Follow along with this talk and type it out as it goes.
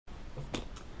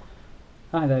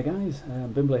Hi there guys,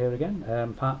 Bimbley here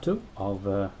again, part 2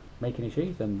 of making a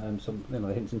sheath and some the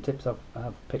hints and tips I've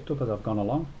picked up as I've gone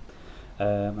along.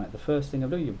 Right, the first thing I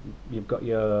do, you've got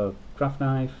your craft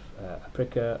knife, a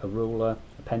pricker, a ruler,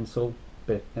 a pencil,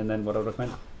 and then what I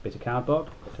recommend, a bit of cardboard.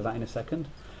 Get to that in a second.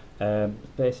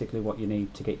 Basically what you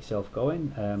need to get yourself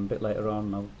going. A bit later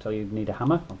on I'll tell you need a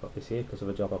hammer. I've got this here because of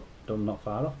a job I've done not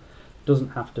far off.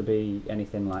 Doesn't have to be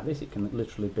anything like this, it can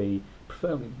literally be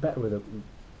preferably better with a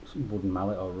wooden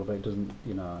mallet or rubber. It doesn't,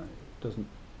 it doesn't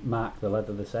mark the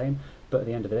leather the same, but at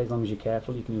the end of the day, as long as you're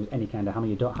careful, you can use any kind of hammer.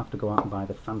 You don't have to go out and buy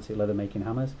the fancy leather making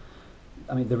hammers.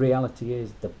 I mean, the reality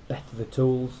is the better the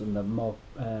tools and the more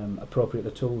appropriate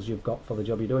the tools you've got for the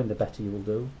job you're doing, the better you will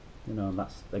do.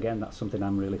 That's something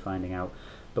I'm really finding out.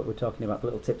 But we're talking about the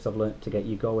little tips I've learnt to get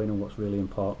you going and what's really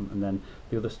important, and then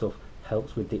the other stuff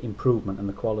helps with the improvement and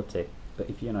the quality. But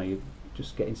if you're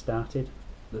just getting started,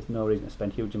 there's no reason to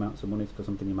spend huge amounts of money for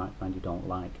something you might find you don't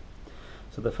like.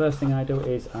 So the first thing I do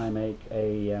is I make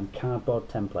a cardboard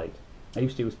template. I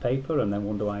used to use paper, and then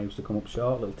wonder why I used to come up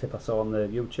short. A little tip I saw on the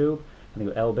YouTube, I think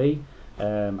it was LB,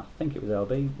 I think it was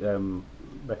LB,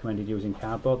 recommended using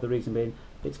cardboard. The reason being,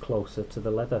 it's closer to the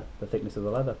leather, the thickness of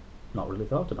the leather. Not really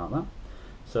thought about that.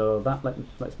 So that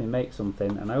lets me make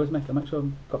something, and I always make sure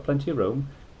I've got plenty of room.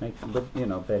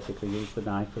 Basically use the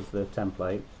knife as the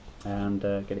template and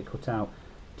get it cut out.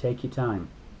 Take your time.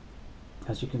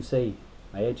 As you can see,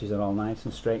 my edges are all nice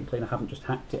and straight and clean. I haven't just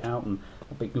hacked it out and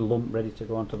a big lump ready to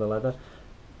go onto the leather.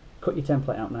 Cut your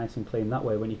template out nice and clean. That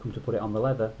way when you come to put it on the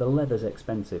leather's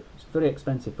expensive. It's very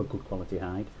expensive for good quality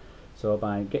hide. So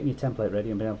by getting your template ready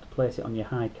and being able to place it on your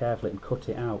hide carefully and cut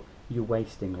it out, you're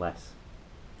wasting less.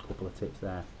 A couple of tips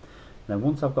there. Then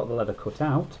once I've got the leather cut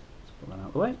out, let's put that out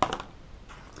of the way,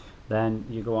 then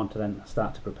you go on to then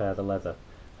start to prepare the leather.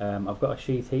 I've got a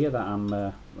sheath here that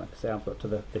like I say, I've got to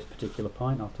this particular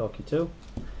point I'll talk you to.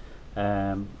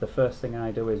 The first thing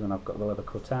I do is when I've got the leather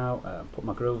cut out, put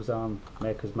my grooves on,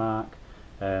 maker's mark,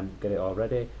 get it all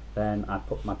ready, then I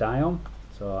put my dye on.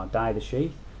 So I dye the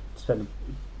sheath, spend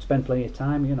plenty of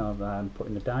time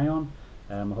putting the dye on.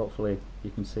 Hopefully you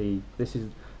can see this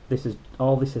is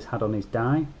all this has had on is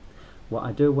dye. What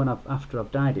I do after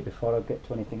I've dyed it, before I get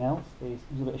to anything else, is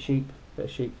a bit of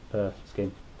sheep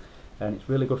skin. And it's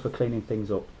really good for cleaning things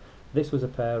up. This was a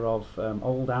pair of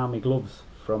old army gloves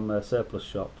from a surplus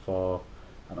shop for,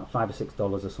 I don't know, $5 or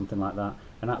 $6 or something like that.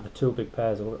 And out of the two big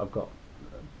pairs, I've got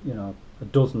a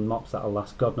dozen mops that'll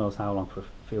last God knows how long for a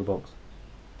few bucks.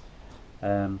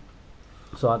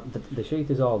 The sheath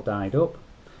is all dyed up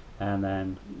and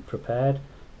then prepared.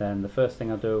 Then the first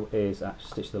thing I do is actually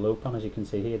stitch the loop on. As you can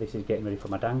see here, this is getting ready for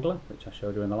my dangler, which I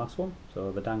showed you in the last one.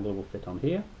 So the dangler will fit on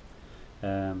here.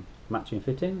 Matching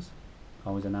fittings.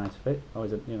 Always a nice fit,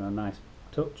 always a nice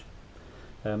touch.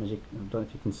 I don't know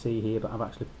if you can see here, but I've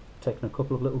actually taken a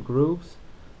couple of little grooves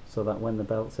so that when the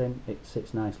belt's in, it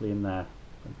sits nicely in there.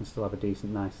 You can still have a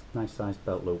decent, nice sized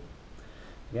belt loop.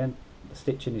 Again, the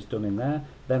stitching is done in there.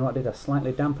 Then what I did, I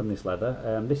slightly dampened this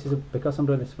leather. Because I'm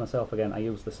doing this myself again, I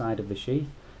used the side of the sheath,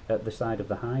 the side of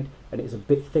the hide, and it's a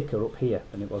bit thicker up here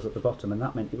than it was at the bottom, and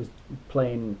that meant it was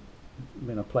playing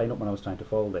up when I was trying to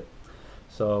fold it.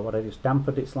 So what I just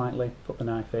dampened it slightly, put the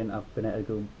knife in. I've been able to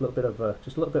do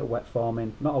just a little bit of wet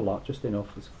forming, not a lot, just enough.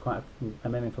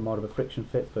 I'm aiming for more of a friction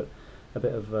fit, but a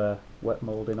bit of wet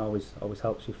moulding always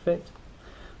helps you fit.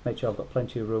 Make sure I've got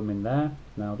plenty of room in there.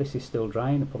 Now this is still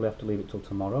drying. I'll probably have to leave it till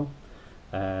tomorrow.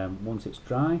 Once it's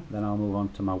dry, then I'll move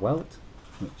on to my welt,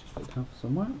 which I have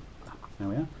somewhere. There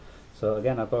we are. So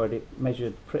again, I've already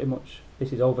measured pretty much.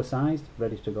 This is oversized,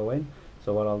 ready to go in.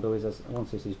 So what I'll do is,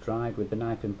 once this is dried with the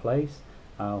knife in place,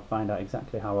 I'll find out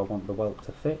exactly how I want the welt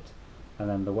to fit, and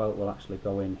then the welt will actually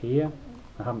go in here.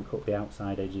 I haven't cut the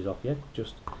outside edges off yet,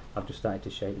 I've just started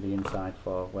to shape the inside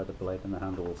for where the blade and the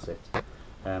handle will sit.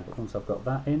 But once I've got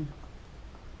that in,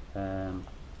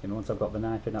 once I've got the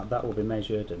knife in, that will be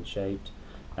measured and shaped,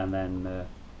 and then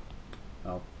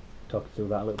I'll talk you through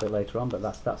that a little bit later on, but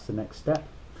that's the next step.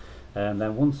 And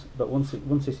then once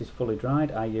this is fully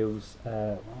dried, I use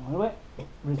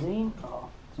resin.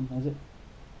 Something is it?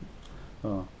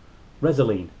 Oh,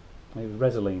 Resolene. Maybe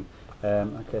Resolene,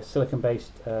 like a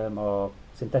silicon-based or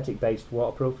synthetic-based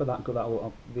waterproofer. That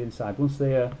will the inside. Once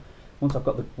I've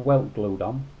got the welt glued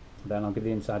on, then I'll give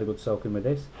the inside a good soaking with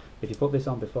this. If you put this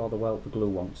on before the welt, the glue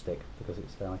won't stick because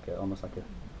it's almost like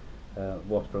a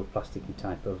waterproof plasticky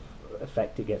type of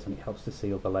effect it gets, and it helps to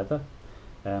seal the leather.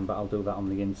 But I'll do that on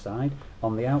the inside.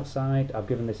 On the outside, I've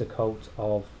given this a coat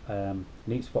of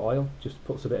neat's foot oil. Just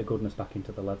puts a bit of goodness back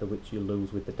into the leather, which you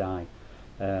lose with the dye.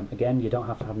 Again, you don't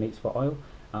have to have neat's foot oil.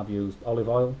 I've used olive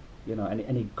oil, you know,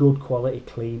 any good quality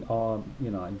clean or, you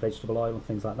know, in vegetable oil and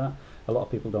things like that. A lot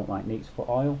of people don't like neat's foot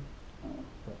oil,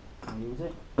 but I use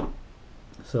it.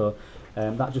 So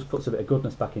that just puts a bit of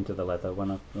goodness back into the leather.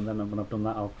 When I've done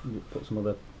that, I'll put some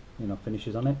other, you know,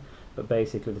 finishes on it. But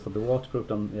basically, this will be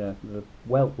waterproofed on the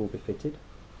welt will be fitted,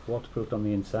 waterproofed on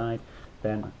the inside.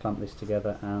 Then I clamp this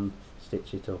together and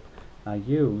stitch it up. I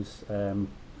use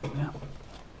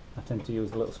I tend to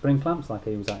use the little spring clamps like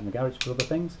I use out in the garage for other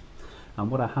things.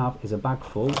 And what I have is a bag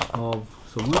full of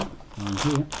somewhere on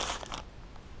here.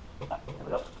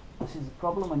 This is the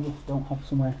problem when you don't have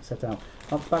somewhere set out.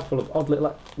 A bag full of odd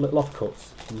little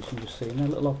offcuts. And you can just see in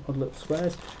there, odd little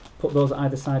squares. Put those at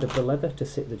either side of the leather to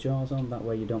sit the jaws on. That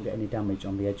way you don't get any damage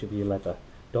on the edge of your leather.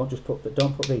 Don't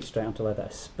put these straight onto leather,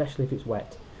 especially if it's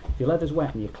wet. If your leather's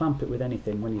wet and you clamp it with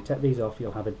anything, when you take these off,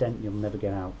 you'll have a dent you'll never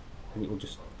get out, and it will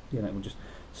just, you know, it will just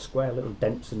square little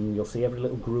dents, and you'll see every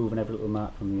little groove and every little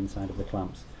mark from the inside of the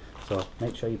clamps. So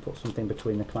make sure you put something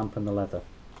between the clamp and the leather.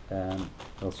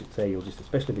 Else you'd say you'll just,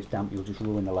 especially if it's damp, you'll just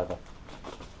ruin the leather.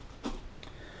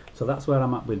 So that's where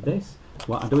I'm at with this.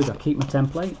 What I do is I keep my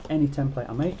template. Any template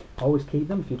I make, always keep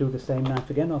them. If you do the same knife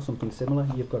again or something similar,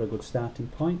 you've got a good starting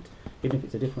point. Even if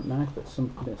it's a different knife but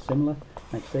something similar,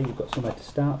 like I say, you've got somewhere to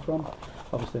start from.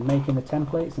 Obviously making the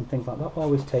templates and things like that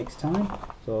always takes time,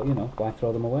 so you know, why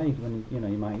throw them away when you know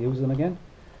you might use them again.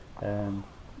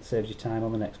 Saves you time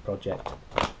on the next project.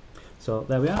 So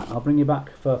there we are. I'll bring you back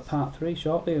for part 3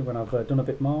 shortly when I've done a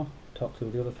bit more, talk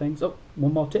through the other things. Oh,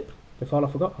 one more tip before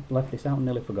I forgot. I've left this out and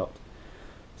nearly forgot.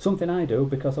 Something I do,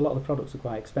 because a lot of the products are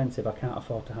quite expensive, I can't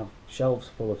afford to have shelves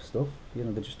full of stuff, you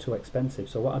know, they're just too expensive.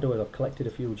 So what I do is I've collected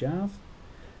a few jars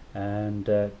and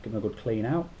give them a good clean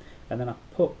out, and then I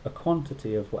put a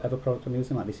quantity of whatever product I'm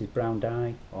using, like this is brown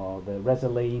dye or the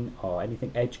Resolene or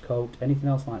anything, edge coat, anything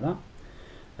else like that,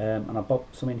 and I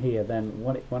pop some in here. Then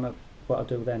what I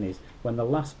do then is, when the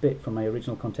last bit from my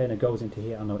original container goes into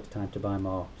here, I know it's time to buy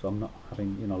more, so I'm not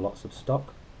having, you know, lots of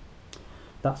stock.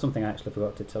 That's something I actually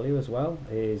forgot to tell you as well,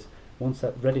 is once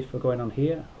that's ready for going on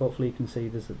here, hopefully you can see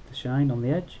there's the shine on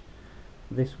the edge.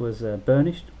 This was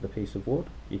burnished with a piece of wood.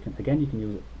 You can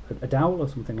use a dowel or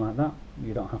something like that.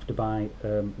 You don't have to buy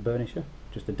a burnisher,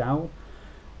 just a dowel.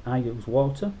 I use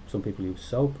water, some people use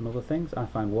soap and other things. I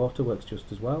find water works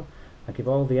just as well. I give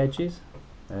all the edges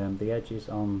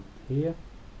on here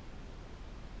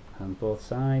and both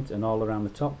sides and all around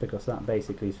the top, because that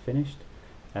basically is finished.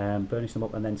 Burnish them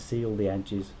up and then seal the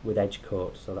edges with edge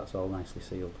coat, so that's all nicely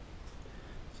sealed.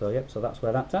 So yep, so that's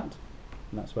where that's at,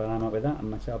 and that's where I'm at with that, and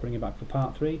like I say, I'll bring you back for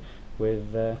part 3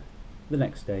 with the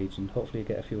next stage, and hopefully you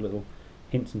get a few little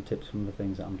hints and tips from the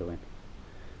things that I'm doing.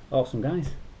 Awesome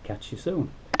guys, catch you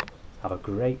soon. Have a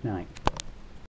great night.